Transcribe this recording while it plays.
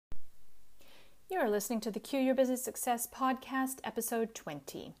You are listening to the Cue Your Business Success podcast, episode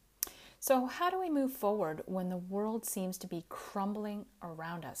 20. So how do we move forward when the world seems to be crumbling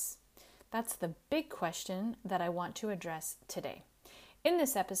around us? That's the big question that I want to address today. In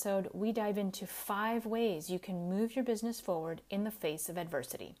this episode, we dive into 5 ways you can move your business forward in the face of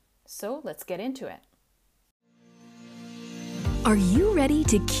adversity. So let's get into it. Are you ready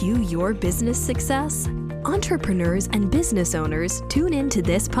to cue your business success? Entrepreneurs and business owners tune into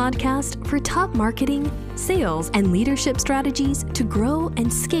this podcast for top marketing, sales, and leadership strategies to grow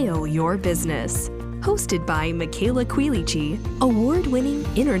and scale your business. Hosted by Michaela Quilici, award-winning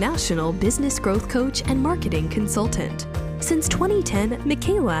international business growth coach and marketing consultant. Since 2010,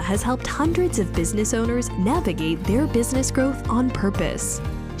 Michaela has helped hundreds of business owners navigate their business growth on purpose.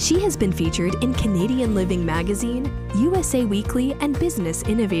 She has been featured in Canadian Living Magazine, USA Weekly, and Business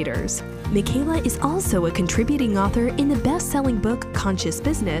Innovators. Michaela is also a contributing author in the best-selling book Conscious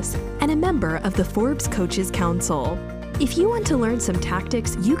Business and a member of the Forbes Coaches Council. If you want to learn some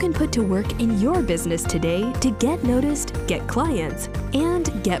tactics you can put to work in your business today to get noticed, get clients,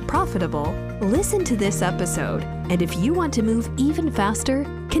 and get profitable, listen to this episode. And if you want to move even faster,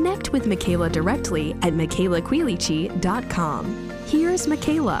 connect with Michaela directly at michaelaquilici.com. Here's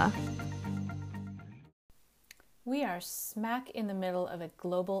Michaela. We are smack in the middle of a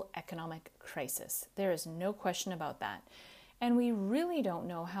global economic crisis. There is no question about that. And we really don't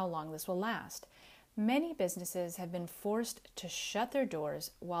know how long this will last. Many businesses have been forced to shut their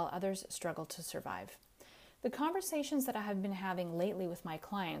doors while others struggle to survive. The conversations that I have been having lately with my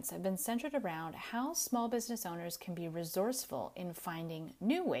clients have been centered around how small business owners can be resourceful in finding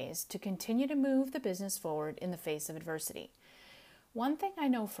new ways to continue to move the business forward in the face of adversity. One thing I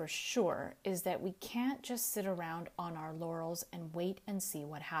know for sure is that we can't just sit around on our laurels and wait and see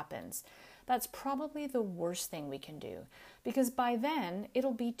what happens. That's probably the worst thing we can do, because by then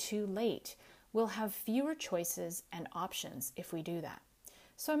it'll be too late. We'll have fewer choices and options if we do that.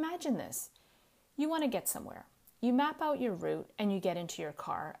 So imagine this. You want to get somewhere. You map out your route and you get into your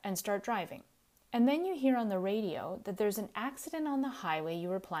car and start driving. And then you hear on the radio that there's an accident on the highway you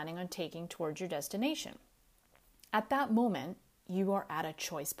were planning on taking towards your destination. At that moment, you are at a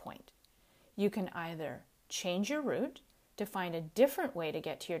choice point. You can either change your route to find a different way to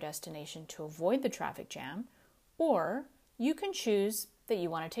get to your destination to avoid the traffic jam, or you can choose that you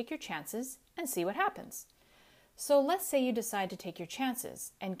want to take your chances and see what happens. So let's say you decide to take your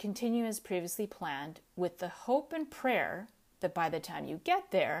chances and continue as previously planned with the hope and prayer that by the time you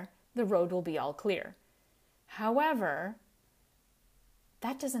get there, the road will be all clear. However,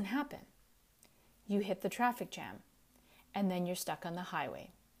 that doesn't happen. You hit the traffic jam, and then you're stuck on the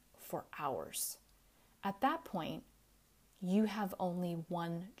highway for hours. At that point, you have only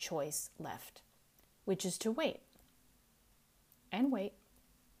one choice left, which is to wait and wait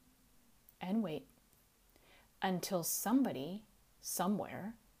and wait until somebody,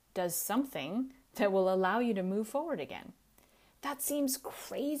 somewhere, does something that will allow you to move forward again. That seems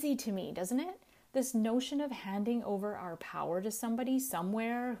crazy to me, doesn't it? This notion of handing over our power to somebody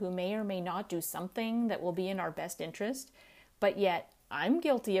somewhere who may or may not do something that will be in our best interest. But yet, I'm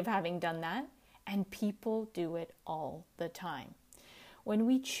guilty of having done that, and people do it all the time. When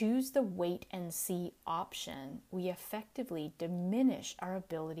we choose the wait and see option, we effectively diminish our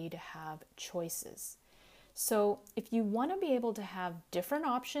ability to have choices. So if you want to be able to have different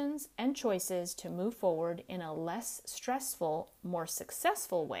options and choices to move forward in a less stressful, more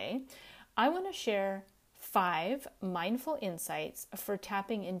successful way, I want to share 5 mindful insights for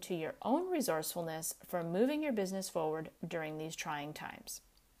tapping into your own resourcefulness for moving your business forward during these trying times.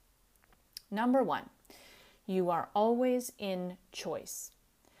 Number 1, you are always in choice.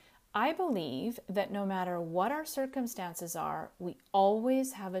 I believe that no matter what our circumstances are, we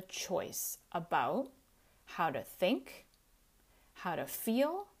always have a choice about how to think, how to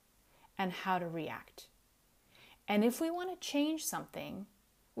feel, and how to react. And if we want to change something,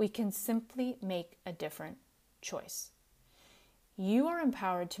 we can simply make a different choice. You are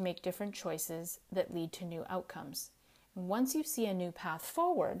empowered to make different choices that lead to new outcomes. And once you see a new path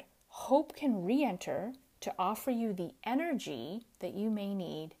forward, hope can re-enter to offer you the energy that you may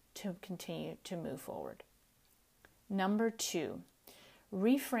need to continue to move forward. Number 2,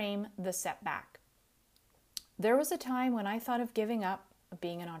 reframe the setback. There was a time when I thought of giving up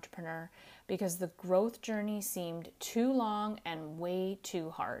being an entrepreneur because the growth journey seemed too long and way too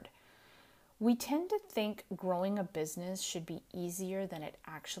hard. We tend to think growing a business should be easier than it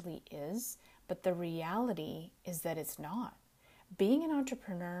actually is, but the reality is that it's not. Being an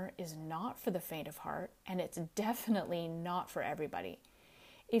entrepreneur is not for the faint of heart, and it's definitely not for everybody.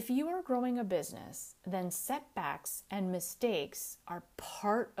 If you are growing a business, then setbacks and mistakes are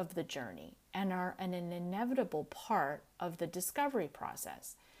part of the journey and are an inevitable part of the discovery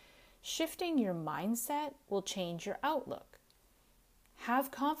process. Shifting your mindset will change your outlook.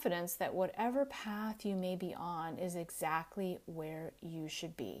 Have confidence that whatever path you may be on is exactly where you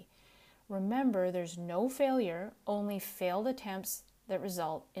should be. Remember, there's no failure, only failed attempts that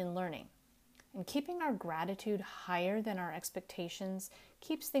result in learning. And keeping our gratitude higher than our expectations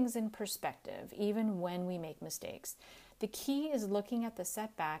keeps things in perspective, even when we make mistakes. The key is looking at the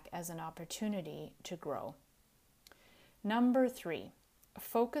setback as an opportunity to grow. Number 3,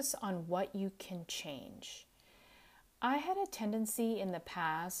 focus on what you can change. I had a tendency in the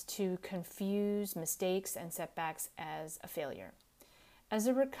past to confuse mistakes and setbacks as a failure. As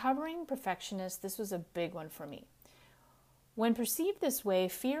a recovering perfectionist, this was a big one for me. When perceived this way,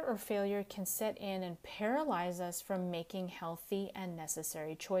 fear or failure can set in and paralyze us from making healthy and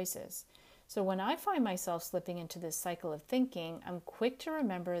necessary choices. So when I find myself slipping into this cycle of thinking, I'm quick to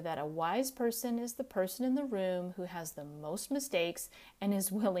remember that a wise person is the person in the room who has the most mistakes and is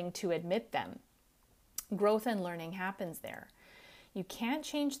willing to admit them. Growth and learning happens there. You can't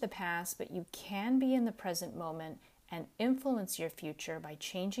change the past, but you can be in the present moment and influence your future by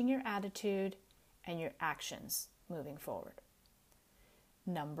changing your attitude and your actions moving forward.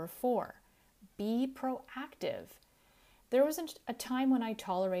 Number 4, be proactive. There was a time when I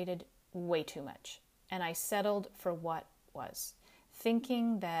tolerated way too much, and I settled for what was,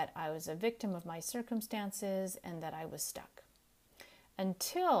 thinking that I was a victim of my circumstances and that I was stuck.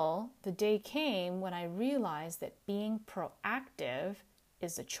 Until the day came when I realized that being proactive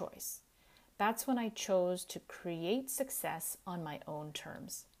is a choice. That's when I chose to create success on my own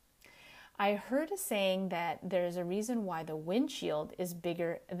terms. I heard a saying that there's a reason why the windshield is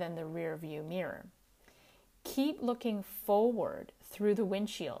bigger than the rear view mirror. Keep looking forward through the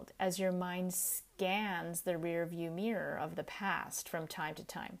windshield as your mind scans the rear view mirror of the past from time to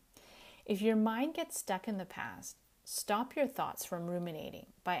time. If your mind gets stuck in the past, stop your thoughts from ruminating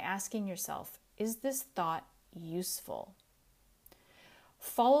by asking yourself, is this thought useful?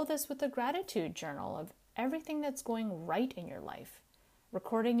 Follow this with a gratitude journal of everything that's going right in your life,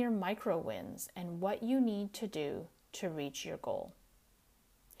 recording your micro wins and what you need to do to reach your goal.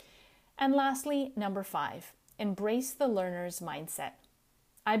 And lastly, number 5, embrace the learner's mindset.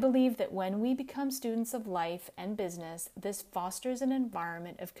 I believe that when we become students of life and business, this fosters an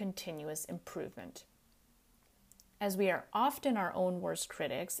environment of continuous improvement. As we are often our own worst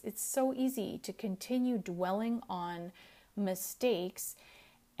critics, it's so easy to continue dwelling on mistakes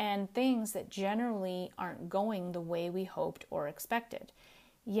and things that generally aren't going the way we hoped or expected.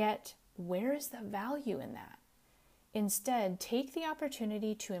 Yet, where is the value in that? Instead, take the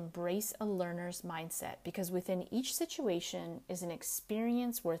opportunity to embrace a learner's mindset, because within each situation is an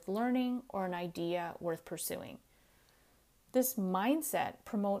experience worth learning or an idea worth pursuing. This mindset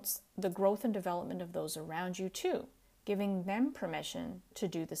promotes the growth and development of those around you too, giving them permission to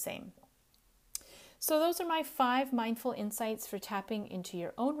do the same. So those are my 5 mindful insights for tapping into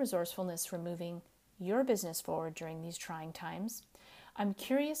your own resourcefulness for moving your business forward during these trying times. I'm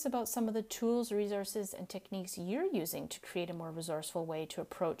curious about some of the tools, resources, and techniques you're using to create a more resourceful way to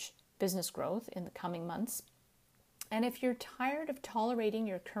approach business growth in the coming months. And if you're tired of tolerating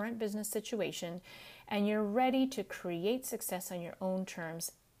your current business situation and you're ready to create success on your own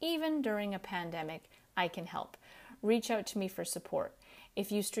terms, even during a pandemic, I can help. Reach out to me for support.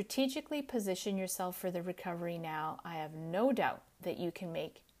 If you strategically position yourself for the recovery now, I have no doubt that you can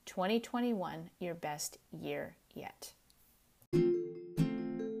make 2021 your best year yet.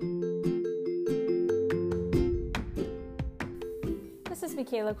 This is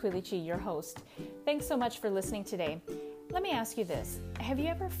Michaela Quilici, your host. Thanks so much for listening today. Let me ask you this. Have you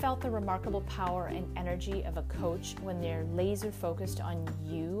ever felt the remarkable power and energy of a coach when they're laser focused on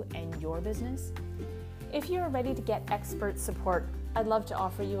you and your business? If you are ready to get expert support, I'd love to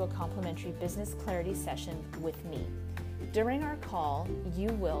offer you a complimentary business clarity session with me. During our call, you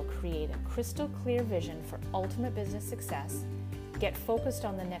will create a crystal clear vision for ultimate business success, get focused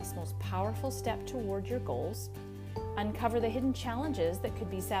on the next most powerful step toward your goals, uncover the hidden challenges that could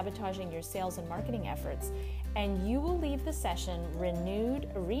be sabotaging your sales and marketing efforts, and you will leave the session renewed,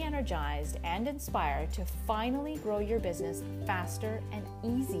 re-energized, and inspired to finally grow your business faster and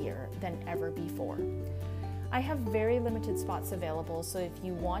easier than ever before. I have very limited spots available, so if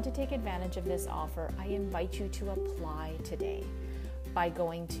you want to take advantage of this offer, I invite you to apply today by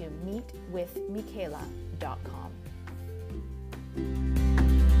going to meetwithmichaela.com.